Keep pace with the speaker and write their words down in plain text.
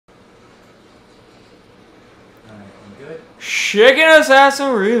good? Chicken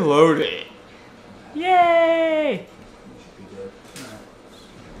Assassin Reloaded. Yay! Should be good.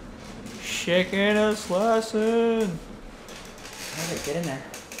 Chicken Assassin. Alright, get in there.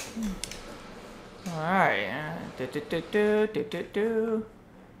 Alright.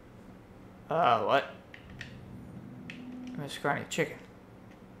 What? Miss Granny Chicken.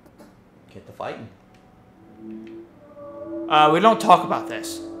 Get the fighting. We don't talk about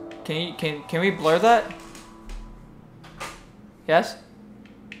this. Can we blur that? Yes?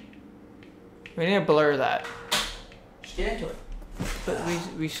 We need to blur that. Just get into it. But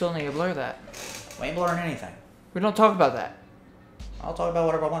we still need to blur that. We ain't blurring anything. We don't talk about that. I'll talk about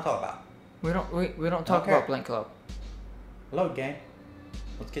whatever I want to talk about. We don't talk Okay. about Blink Club. Load game.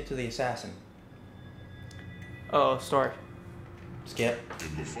 Let's get to the assassin. Oh, story. Skip.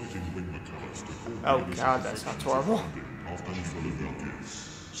 Oh god, that sounds horrible.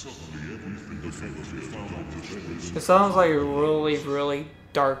 It sounds like a really, really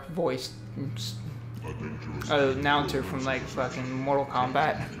dark voiced announcer from like fucking Mortal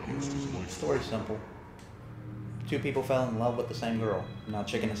Kombat. Story's simple. Two people fell in love with the same girl. Now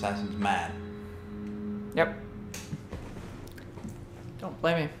Chicken Assassin's mad. Yep. Don't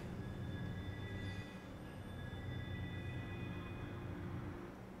blame me.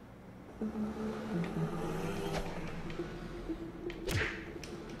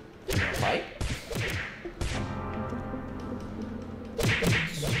 You wanna fight?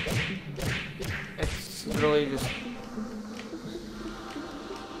 It's really just...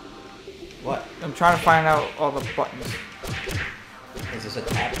 What? I'm trying to find out all the buttons. Is this a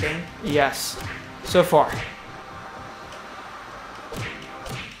tap game? Yes. So far.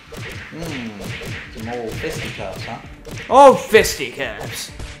 Some old fisticuffs, huh? Oh,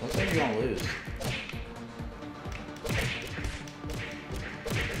 fisticuffs. Looks like you're gonna lose.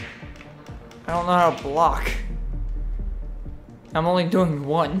 I don't know how to block. I'm only doing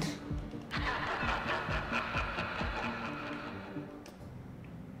one.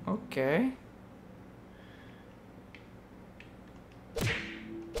 Okay.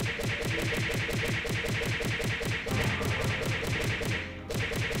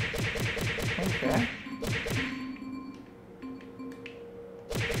 Okay.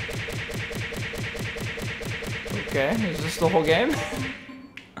 Okay, is this the whole game?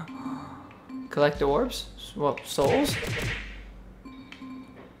 Collect the orbs? Well, souls?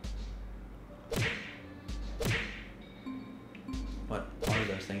 What are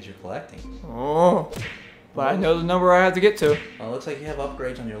those things you're collecting? Oh, but I know the number I have to get to. Well, it looks like you have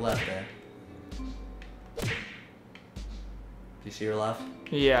upgrades on your left there. Do you see your left?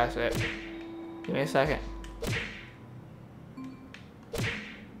 Yeah, that's it. Give me a second.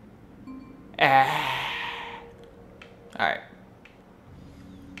 Alright.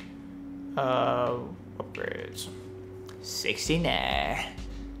 Upgrades. 69.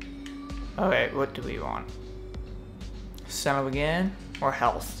 Okay, what do we want? Son again or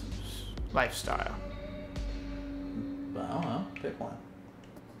health? Lifestyle. I don't know. Pick one.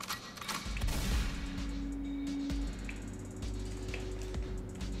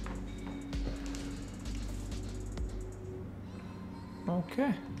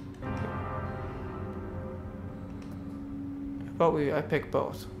 Okay. But I picked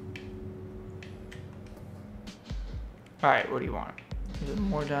both. Alright, what do you want? Is there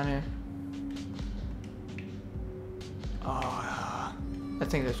more down here? Oh, I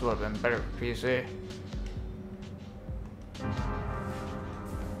think this would have been better for PC.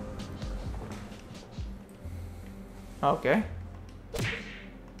 Okay.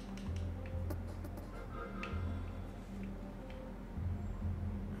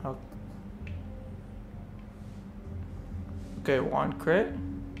 Okay, one crit.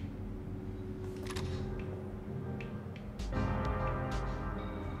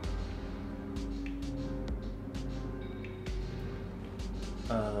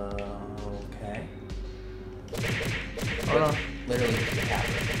 Okay. Hold on. Literally just a tap.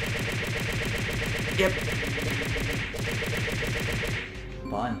 Yep.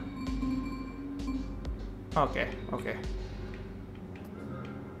 Fun. Okay, okay.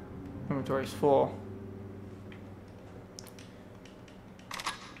 Inventory's full.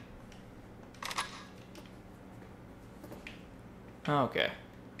 Okay.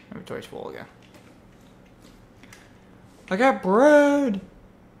 Inventory's full again. I got bread!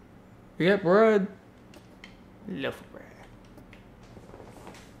 You got bread? Loaf of bread.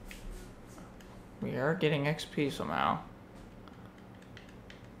 We are getting XP somehow.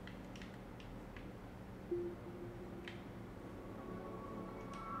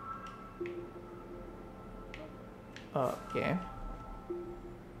 Okay.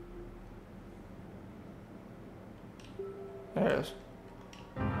 There it is.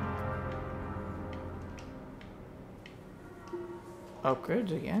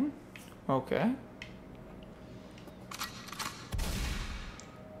 Upgrades again? Okay.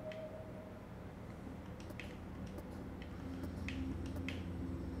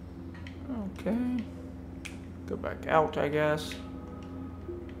 Okay. Go back out, I guess.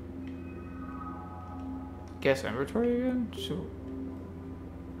 Guess inventory again? So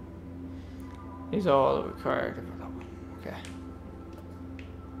these are all required. Okay.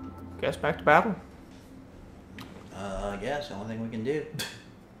 Guess back to battle. I guess the only thing we can do.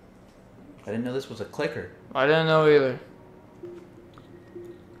 I didn't know this was a clicker. I didn't know either.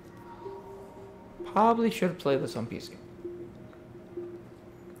 Probably should have played this on PC.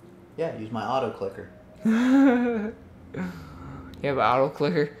 Yeah, use my auto clicker. You have an auto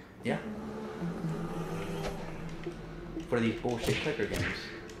clicker? Yeah. For these bullshit clicker games.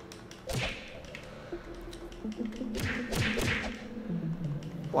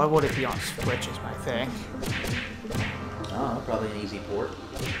 Why would it be on Switch is my thing. Oh, probably an easy port.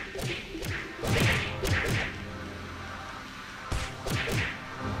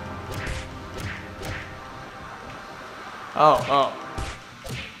 Oh.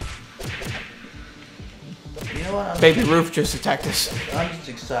 You know what? Baby Roof just attacked us. I'm just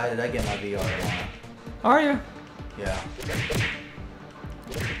excited. I get my VR on. Are you? Yeah.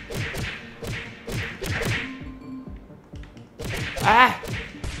 Ah!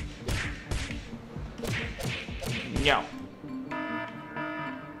 No.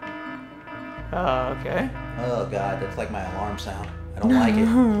 Okay. Oh god, that's like my alarm sound. I don't like it.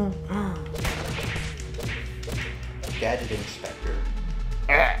 Gadget inspector.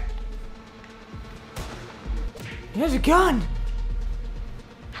 Ah. He has a gun!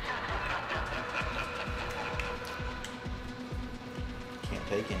 Can't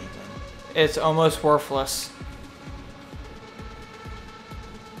take anything. It's almost worthless.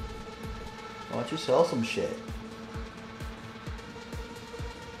 Why don't you sell some shit?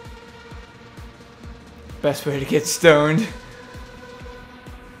 Best way to get stoned.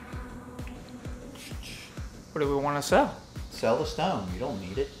 What do we want to sell? Sell the stone. You don't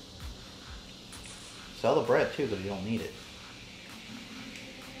need it. Sell the bread too, but you don't need it.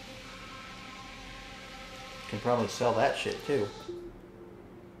 You can probably sell that shit too.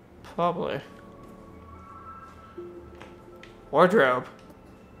 Probably. Wardrobe.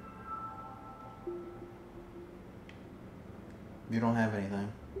 You don't have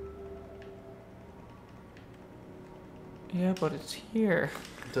anything. Yeah, but it's here.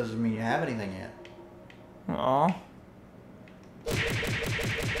 Doesn't mean you have anything yet. Aw.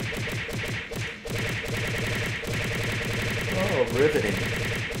 Oh, riveting.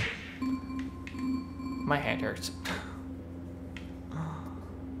 My hand hurts.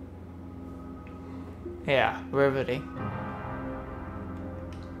 Yeah, riveting.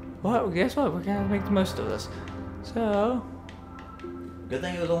 Well, guess what? We're gonna make the most of this. So, Good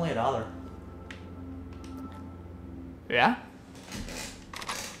thing it was only $1. yeah.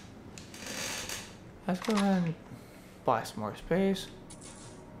 Let's go ahead and buy some more space.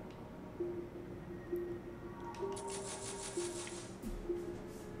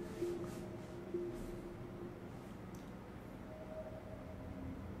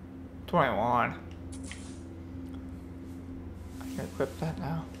 $21. I can equip that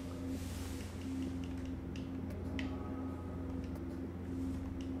now.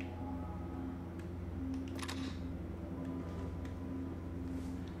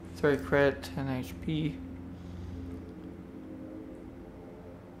 Three crit, 10 HP.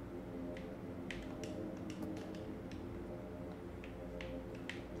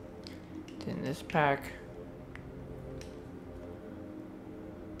 Then this pack.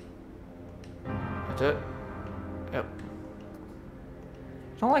 That's it. Yep.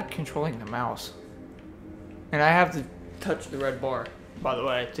 I don't like controlling the mouse. And I have to touch the red bar, by the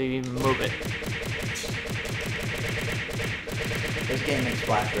way, to even move it. This game makes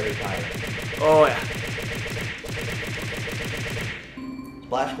Splash very tired. Oh yeah.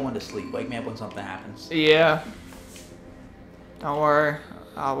 Splash going to sleep. Wake me up when something happens. Yeah. Don't worry.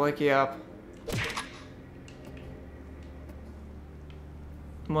 I'll wake you up.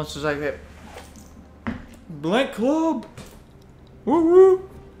 Monsters like that. Blank Club! Woo woo!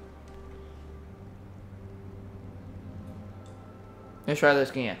 Let's try this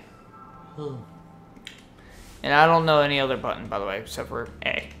again. And I don't know any other button, by the way, except for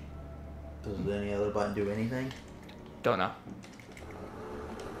A. Does any other button do anything? Don't know.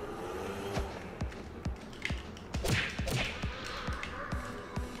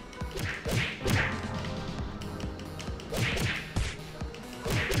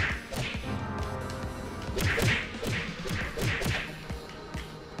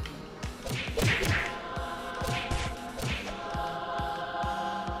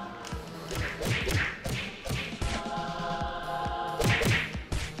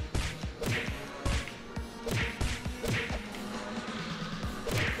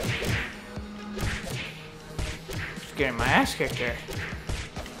 getting my ass kicked there.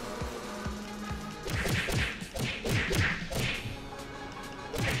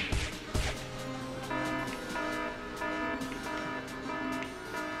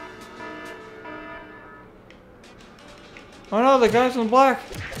 Oh no, the guy's in black.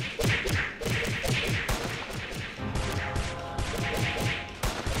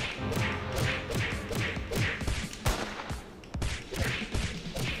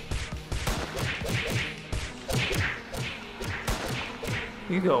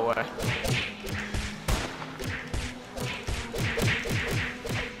 You go away.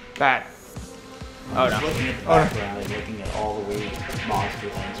 Bad. Oh no. Looking at the background and looking at all the weird monster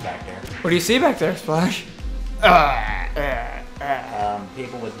things back there. What do you see back there, Splash?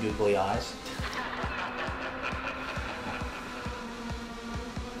 People with googly eyes.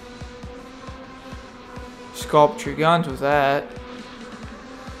 Sculpt your guns with that.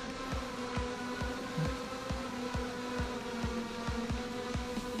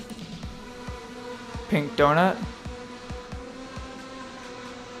 Pink donut.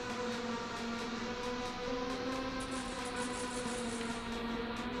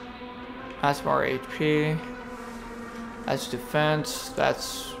 That's more HP. That's defense.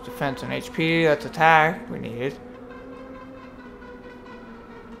 That's defense and HP. That's attack. We need it.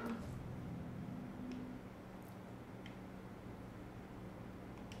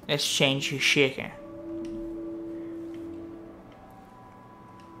 Let's change your chicken.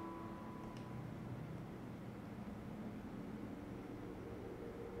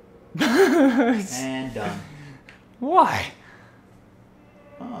 And done. Why?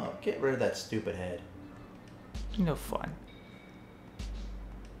 Oh, get rid of that stupid head. No fun.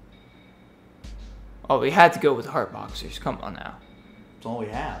 Oh, we had to go with heart boxers. Come on now. That's all we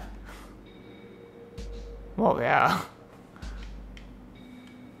have. Well, yeah.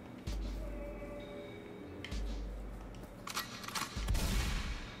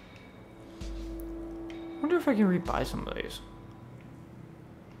 I wonder if I can rebuy some of these.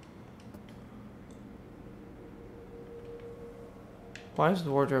 Why is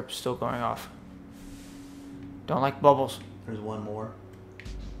the wardrobe still going off? Don't like bubbles. There's one more.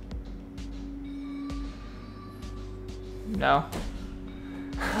 No.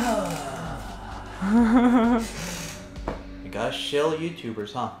 You gotta shill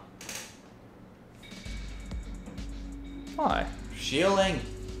YouTubers, huh? Why? Shielding.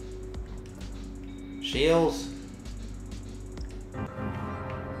 Shields.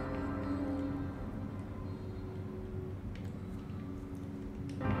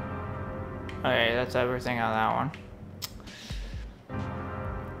 Okay, that's everything on that one.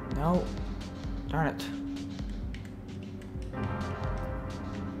 No. Darn it.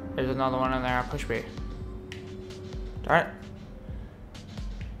 There's another one in there. Push me. Darn it.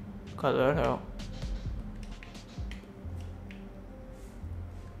 Cut that out.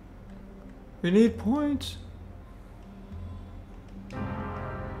 We need points.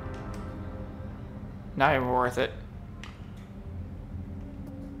 Not even worth it.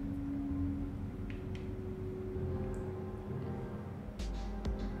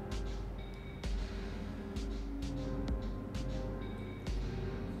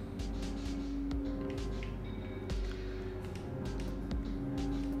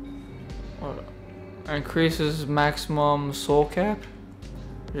 Increases maximum soul cap.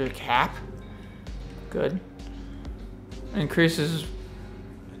 Is it a cap? Good. Increases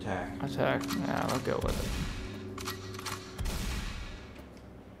Attack. attack. Yeah, I'll go with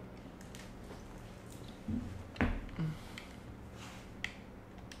it.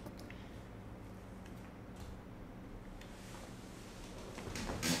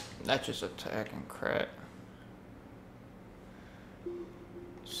 That's just attack and crit.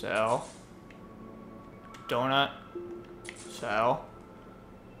 Sell. Donut. Sell.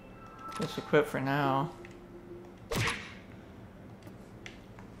 Let's equip for now.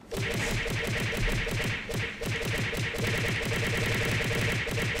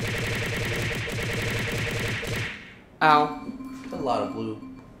 Ow. A lot of blue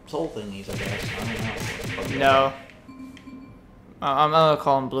soul thingies, I guess. I don't know. No. I'm gonna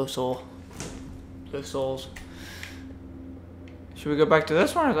call them blue soul. Blue souls. Should we go back to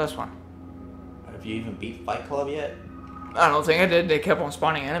this one or this one? Have you even beat Fight Club yet? I don't think I did. They kept on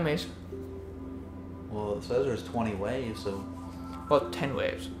spawning enemies. Well, it says there's 20 waves, so... Well, 10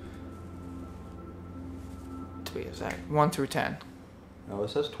 waves. To be exact. 1 through 10. No, it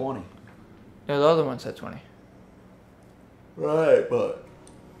says 20. No, the other one said 20. Right, but...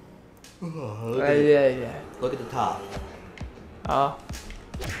 Yeah. Look at the top. Oh.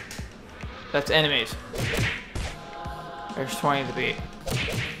 That's enemies. There's 20 to beat.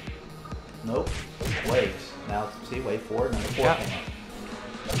 Nope. Waves. Now, see, wait for it, and then 4 Yeah. came up.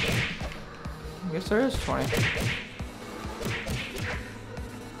 I guess there is 20.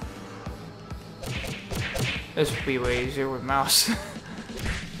 This would be way easier with mouse. I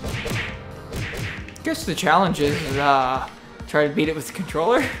guess the challenge is try to beat it with the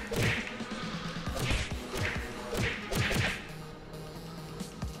controller.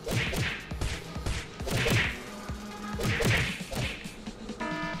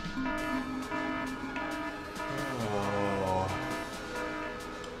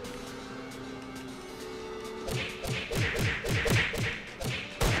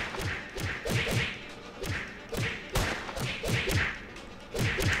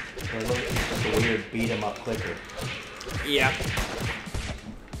 It's just a weird beat 'em up clicker. Yeah.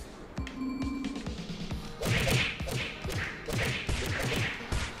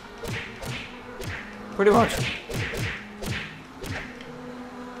 Pretty much.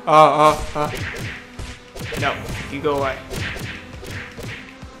 No, you go away.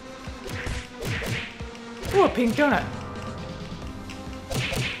 Ooh, a pink donut.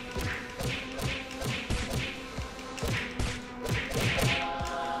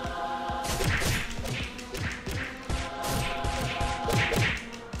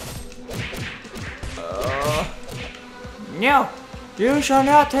 No! You shall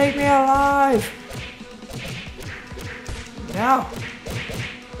not take me alive! No!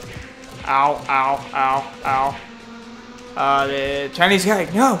 Ow, ow, ow, ow. The Chinese guy,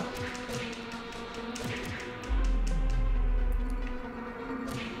 no!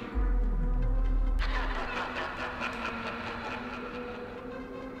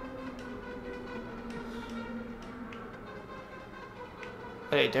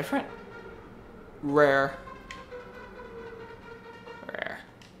 Are they different? Rare. Rare.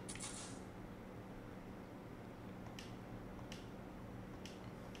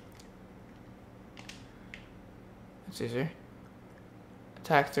 That's easier.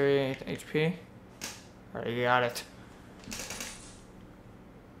 Attack 3 HP. Alright, you got it.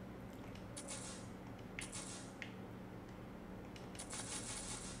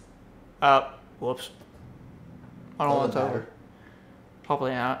 Whoops. I don't want to.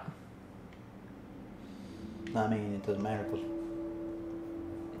 Probably not. I mean, it doesn't matter because.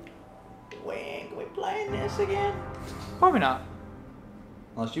 Wait, we playing this again? Probably not.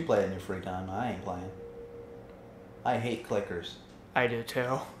 Unless you play it in your free time. I ain't playing. I hate clickers. I do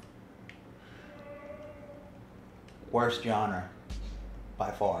too. Worst genre.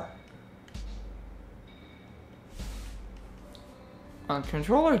 By far. On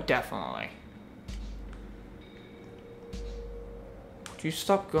controller, definitely. Would you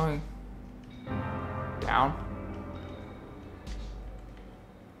stop going down?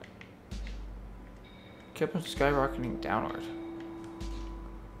 Kept on skyrocketing downward.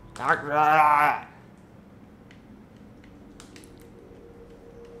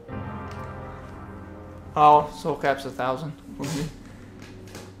 Oh, soul cap's 1,000.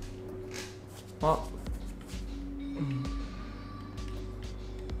 Well.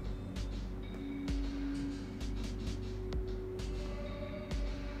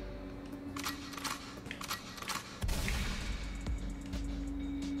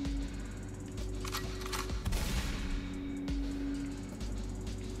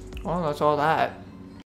 Well, that's all that.